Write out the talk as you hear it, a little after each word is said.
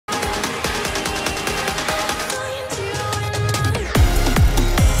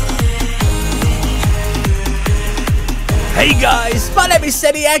Hey guys, my name is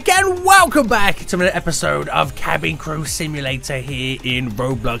Seniac and welcome back to another episode of Cabin Crew Simulator here in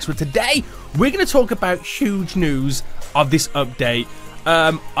Roblox. But today, we're going to talk about huge news of this update. I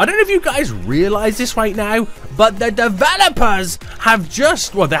don't know if you guys realize this right now, but the developers have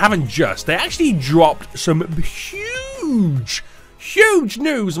just, well, they haven't just, they actually dropped some huge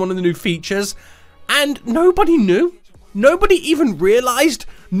news, one of the new features, and nobody knew. Nobody even realized.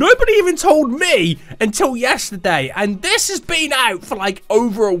 Nobody even told me until yesterday, and this has been out for like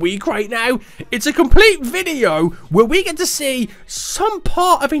over a week right now. It's a complete video where we get to see some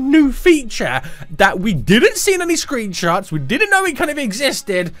part of a new feature that we didn't see in any screenshots, we didn't know it kind of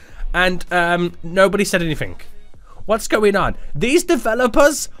existed, and nobody said anything. What's going on? These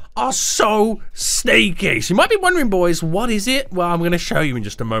developers are so sneaky. So you might be wondering, boys, what is it? Well, I'm going to show you in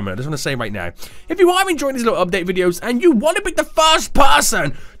just a moment. I just want to say right now, if you are enjoying these little update videos and you want to be the first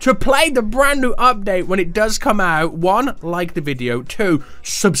person to play the brand new update when it does come out, 1, like the video, 2,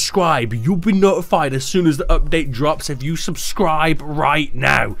 subscribe. You'll be notified as soon as the update drops if you subscribe right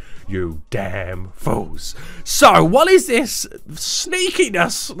now. You damn fools. So, what is this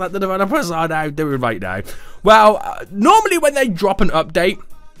sneakiness that the developers are now doing right now? Well, normally when they drop an update,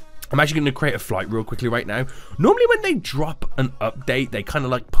 I'm actually going to create a flight real quickly right now. Normally when they drop an update, they kind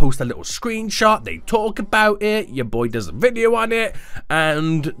of like post a little screenshot, they talk about it, your boy does a video on it,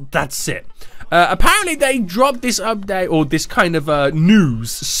 and that's it. Apparently they dropped this update or this kind of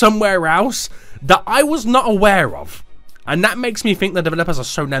news somewhere else that I was not aware of. And that makes me think the developers are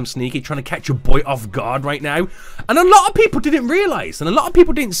so damn sneaky, trying to catch your boy off guard right now. And a lot of people didn't realize, and a lot of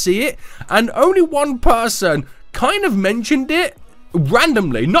people didn't see it, and only one person kind of mentioned it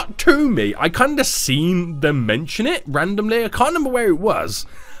randomly, not to me. I kind of seen them mention it randomly. I can't remember where it was.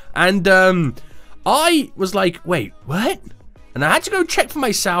 And I was like, wait, what? And I had to go check for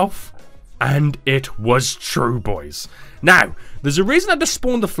myself, and it was true, boys. Now, there's a reason I just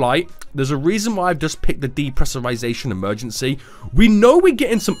spawned the flight. There's a reason why I've just picked the depressurization emergency. We know we're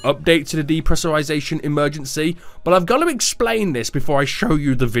getting some updates to the depressurization emergency, but I've got to explain this before I show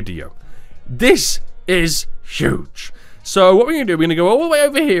you the video. This is huge. So what we're going to do, we're going to go all the way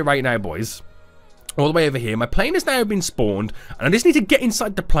over here right now, boys. All the way over here. My plane has now been spawned, and I just need to get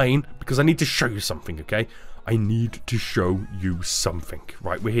inside the plane because I need to show you something, okay? I need to show you something.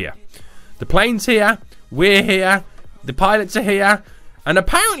 Right, we're here. The plane's here. We're here. The pilots are here. And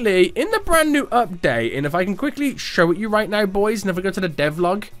apparently, in the brand new update, and if I can quickly show it you right now, boys, and if I go to the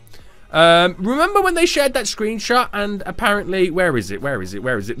devlog, remember when they shared that screenshot, and apparently, where is it? Where is it?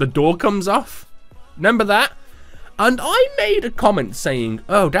 Where is it? The door comes off. Remember that? And I made a comment saying,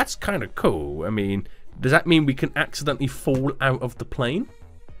 oh, that's kind of cool. I mean, does that mean we can accidentally fall out of the plane?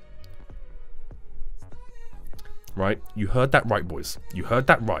 Right? You heard that right, boys. You heard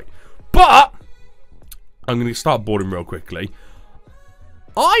that right. But I'm going to start boarding real quickly.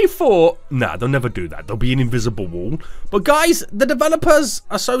 I thought, nah, they'll never do that. There'll be an invisible wall. But guys, the developers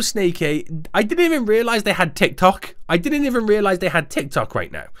are so sneaky. I didn't even realize they had TikTok. I didn't even realize they had TikTok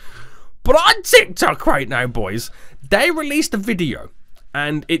right now. But on TikTok right now, boys, they released a video,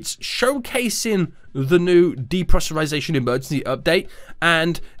 and it's showcasing the new depressurization emergency update,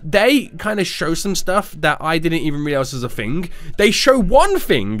 and they kind of show some stuff that I didn't even realize was a thing. They show one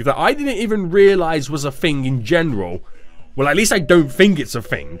thing that I didn't even realize was a thing in general. Well, at least I don't think it's a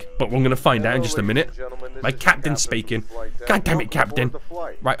thing, but we're going to find out in just a minute. My captain's speaking. God damn it, captain.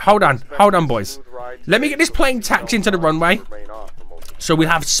 Right, hold on, boys. Let me get this plane taxied into the runway, so we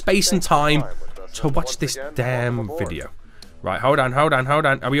have space and time to watch this damn video. Right, hold on.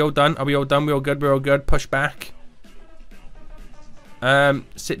 Are we all done? Are we all done? We're all good? We're all good? Push back.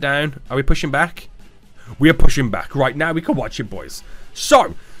 Sit down. Are we pushing back? We are pushing back. Right, now we can watch it, boys.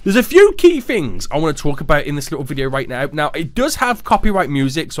 So, there's a few key things I want to talk about in this little video right now. Now, it does have copyright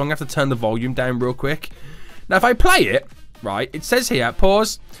music, so I'm going to have to turn the volume down real quick. Now, if I play it, right, it says here,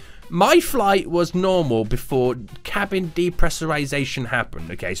 pause. My flight was normal before cabin depressurization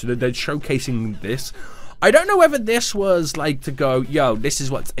happened. Okay, so they're showcasing this. I don't know whether this was like to go, yo, this is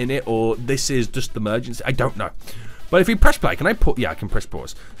what's in it, or this is just emergency. I don't know. But if we press play, can I put, yeah, I can press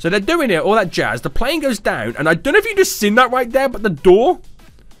pause. So they're doing it, all that jazz. The plane goes down, and I don't know if you just seen that right there, but the door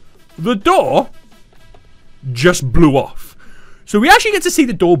just blew off. So we actually get to see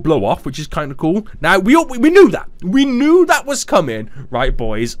the door blow off, which is kind of cool. Now, we knew that. We knew that was coming, right,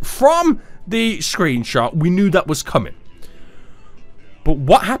 boys? From the screenshot, we knew that was coming. But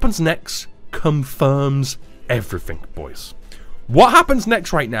what happens next confirms everything, boys. What happens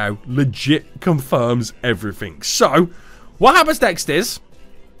next right now legit confirms everything. So, what happens next is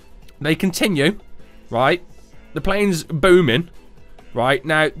they continue, right? The plane's booming. Right,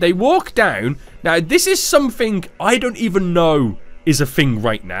 now, they walk down. Now, this is something I don't even know is a thing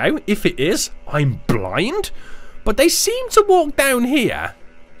right now. If it is, I'm blind. But they seem to walk down here,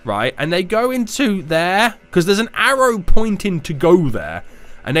 right? And they go into there, because there's an arrow pointing to go there.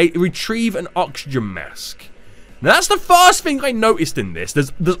 And they retrieve an oxygen mask. Now, that's the first thing I noticed in this.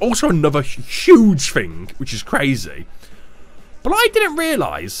 There's also another huge thing, which is crazy. But I didn't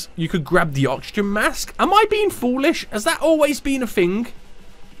realise you could grab the oxygen mask. Am I being foolish? Has that always been a thing?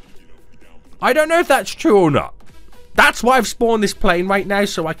 I don't know if that's true or not. That's why I've spawned this plane right now,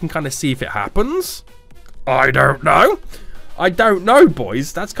 so I can kind of see if it happens. I don't know. I don't know,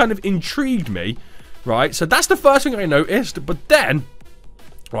 boys. That's kind of intrigued me, right? So that's the first thing I noticed. But then,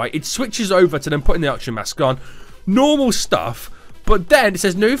 right, it switches over to them putting the oxygen mask on. Normal stuff. But then it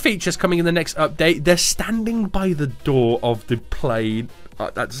says new features coming in the next update. They're standing by the door of the plane.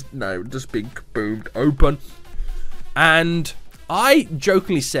 That's no, just being kaboomed open. And I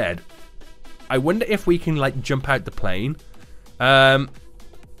jokingly said, I wonder if we can like jump out the plane.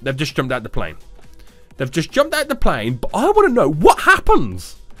 They've just jumped out the plane. They've just jumped out the plane, but I want to know what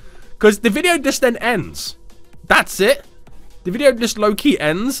happens. Because the video just then ends. That's it. The video just low-key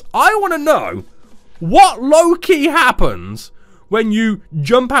ends. I want to know what low-key happens when you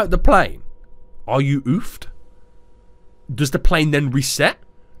jump out the plane. Are you oofed? Does the plane then reset?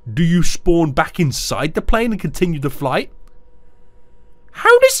 Do you spawn back inside the plane and continue the flight?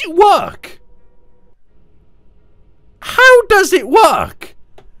 How does it work? How does it work?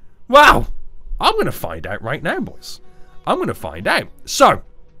 Wow. I'm going to find out right now, boys. I'm going to find out. So,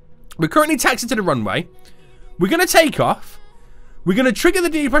 we're currently taxiing to the runway. We're going to take off. We're going to trigger the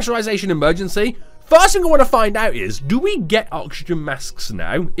depressurization emergency. First thing I want to find out is, do we get oxygen masks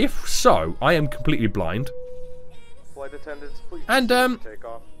now? If so, I am completely blind. Flight attendants, please take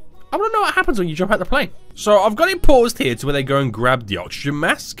off. I want to know what happens when you jump out the plane. So, I've got it paused here to where they go and grab the oxygen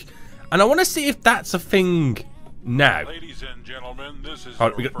mask. And I want to see if that's a thing now. Ladies and gentlemen, this is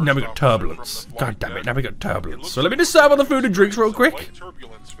now we got turbulence. God damn it, now we got turbulence. So let me just serve all the food and drinks real quick.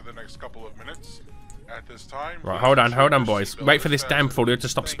 Right, hold on, boys. Wait for this damn folio to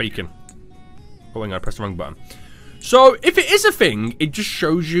stop speaking. Oh, hang on, I pressed the wrong button. So, if it is a thing, it just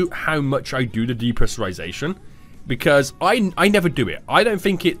shows you how much I do the depressurization. Because I never do it. I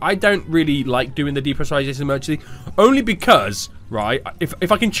don't really like doing the depressurization emergency. Only because, right,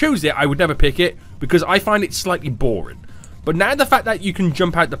 if I can choose it, I would never pick it. Because I find it slightly boring. But now the fact that you can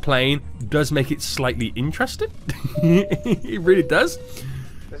jump out the plane does make it slightly interesting. It really does.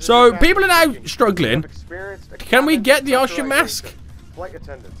 So, people are now struggling. Can we get the oxygen mask? Flight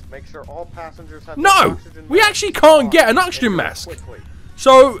attendants, make sure all passengers have no! We actually can't get an oxygen mask.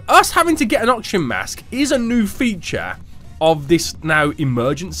 So, us having to get an oxygen mask is a new feature of this now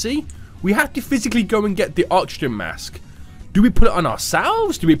emergency. We have to physically go and get the oxygen mask. Do we put it on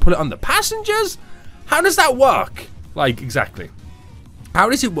ourselves? Do we put it on the passengers? How does that work? Like, exactly. How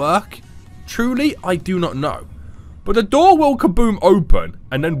does it work? Truly, I do not know. But the door will kaboom open,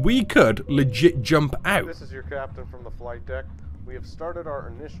 and then we could legit jump out. This is your captain from the flight deck. We have started our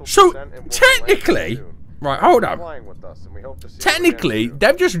initial descent and technically, right, hold on. Technically,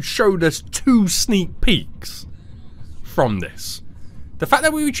 they've just showed us 2 sneak peeks from this. The fact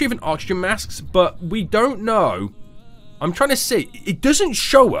that we retrieve an oxygen masks, but we don't know. I'm trying to see. It doesn't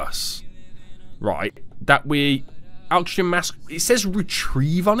show us, right, that we oxygen mask. It says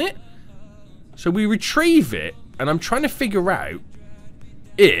retrieve on it. So we retrieve it, and I'm trying to figure out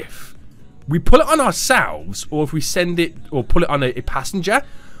if we pull it on ourselves or if we send it or pull it on a passenger.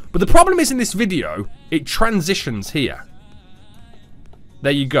 But the problem is in this video, it transitions here.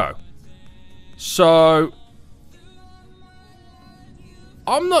 There you go. So,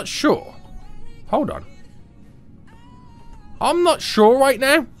 I'm not sure. Hold on. I'm not sure right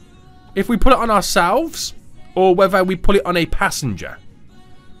now if we put it on ourselves or whether we put it on a passenger.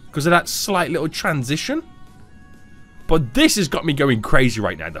 Because of that slight little transition. But this has got me going crazy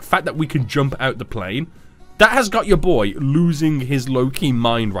right now. The fact that we can jump out the plane, that has got your boy losing his low-key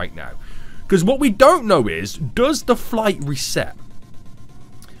mind right now. Because what we don't know is, does the flight reset?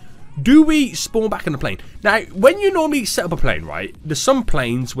 Do we spawn back in the plane? Now, when you normally set up a plane, right, there's some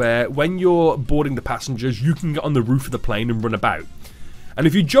planes where when you're boarding the passengers, you can get on the roof of the plane and run about. And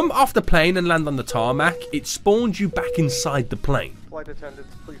if you jump off the plane and land on the tarmac, it spawns you back inside the plane. Flight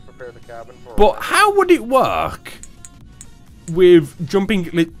attendants, please prepare the cabin for but how would it work with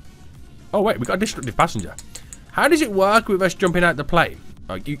jumping... Oh, wait, we got a destructive passenger. How does it work with us jumping out the plane?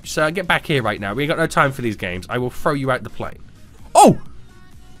 Oh, sir, get back here right now. We ain't got no time for these games. I will throw you out the plane. Oh!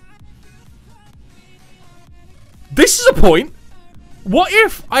 This is a point. What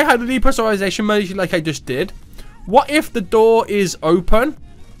if I had a depressurization emergency like I just did? What if the door is open?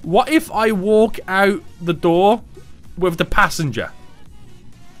 What if I walk out the door with the passenger?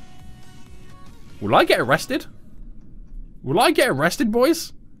 Will I get arrested? Will I get arrested,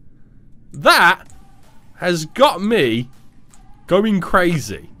 boys? That has got me going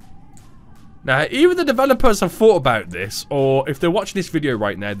crazy. Now, either the developers have thought about this, or if they're watching this video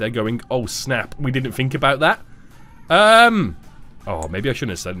right now, they're going, oh snap, we didn't think about that. Oh, maybe I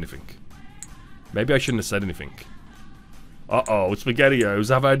shouldn't have said anything. Maybe I shouldn't have said anything. Uh-oh, SpaghettiOs,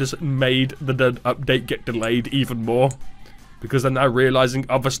 have I just made the update get delayed even more? Because they're now realizing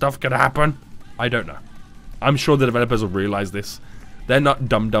other stuff can happen? I don't know. I'm sure the developers will realize this. They're not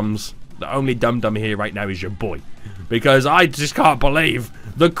dum-dums. The only dum-dum here right now is your boy. Because I just can't believe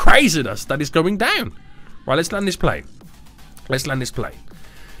the craziness that is going down. Right, let's land this plane. Let's land this plane.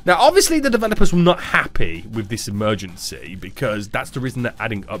 Now, obviously, the developers were not happy with this emergency because that's the reason they're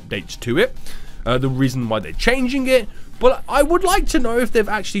adding updates to it. The reason why they're changing it. But I would like to know if they've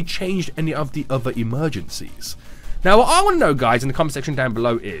actually changed any of the other emergencies. Now, what I want to know, guys, in the comment section down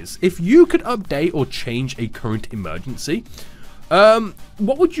below is, if you could update or change a current emergency,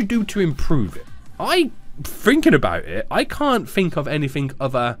 what would you do to improve it? Thinking about it, I can't think of anything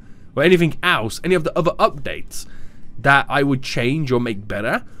other, or anything else, any of the other updates that I would change or make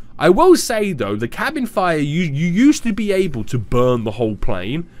better. I will say, though, the cabin fire, you used to be able to burn the whole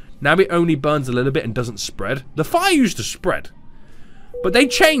plane. Now it only burns a little bit and doesn't spread. The fire used to spread, but they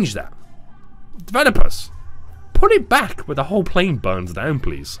changed that. Developers, put it back where the whole plane burns down,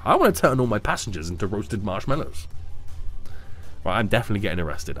 please. I want to turn all my passengers into roasted marshmallows. Right, I'm definitely getting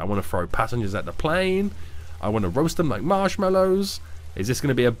arrested. I want to throw passengers at the plane. I want to roast them like marshmallows. Is this going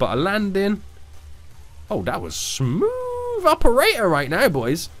to be a butter landing? Oh, that was smooth operator right now,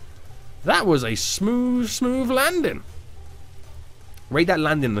 boys. That was a smooth landing. Rate that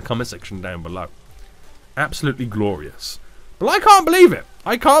landing in the comment section down below. Absolutely glorious. But I can't believe it.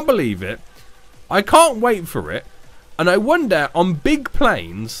 I can't believe it. I can't wait for it. And I wonder, on big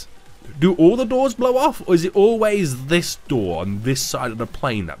planes, do all the doors blow off? Or is it always this door on this side of the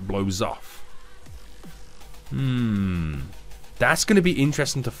plane that blows off? That's going to be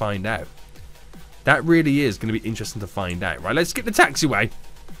interesting to find out. That really is going to be interesting to find out. Right, let's get the taxiway.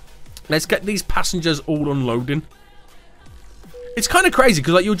 Let's get these passengers all unloading. It's kind of crazy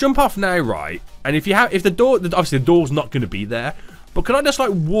because, like, you'll jump off now, right? And if the door, obviously the door's not going to be there. But can I just,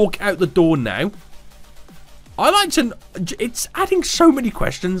 like, walk out the door now? I like to... It's adding so many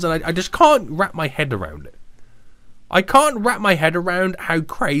questions, and I just can't wrap my head around it. I can't wrap my head around how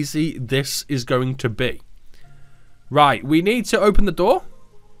crazy this is going to be. Right, we need to open the door.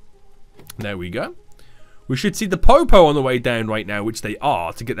 There we go. We should see the Popo on the way down right now, which they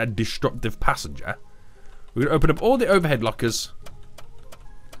are, to get that disruptive passenger. We're going to open up all the overhead lockers.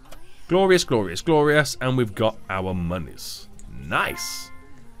 Glorious, glorious, glorious. And we've got our monies. Nice.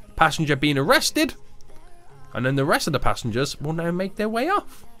 Passenger being arrested. And then the rest of the passengers will now make their way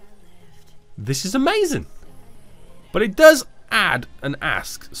off. This is amazing. But it does add and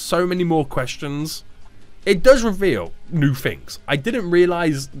ask so many more questions. It does reveal new things. I didn't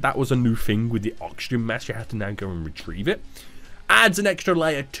realize that was a new thing with the oxygen mask. You have to now go and retrieve it. Adds an extra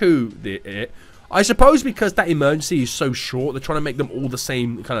layer to it. I suppose because that emergency is so short, they're trying to make them all the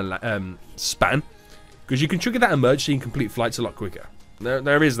same kind of span. Because you can trigger that emergency and complete flights a lot quicker.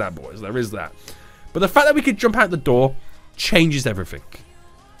 There is that, boys. There is that. But the fact that we could jump out the door changes everything.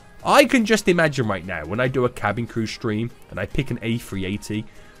 I can just imagine right now when I do a cabin crew stream and I pick an A380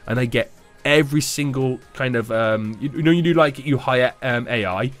 and I get every single kind of, you know, you do like, you hire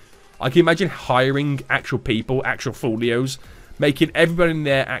AI. I can imagine hiring actual people, actual folios, making everybody in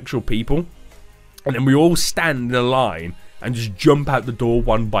there actual people. And then we all stand in a line and just jump out the door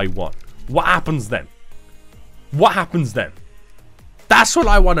one by one. What happens then? What happens then? That's what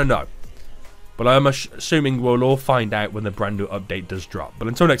I want to know. But I'm assuming we'll all find out when the brand new update does drop. But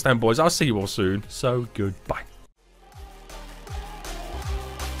until next time, boys, I'll see you all soon. So, goodbye.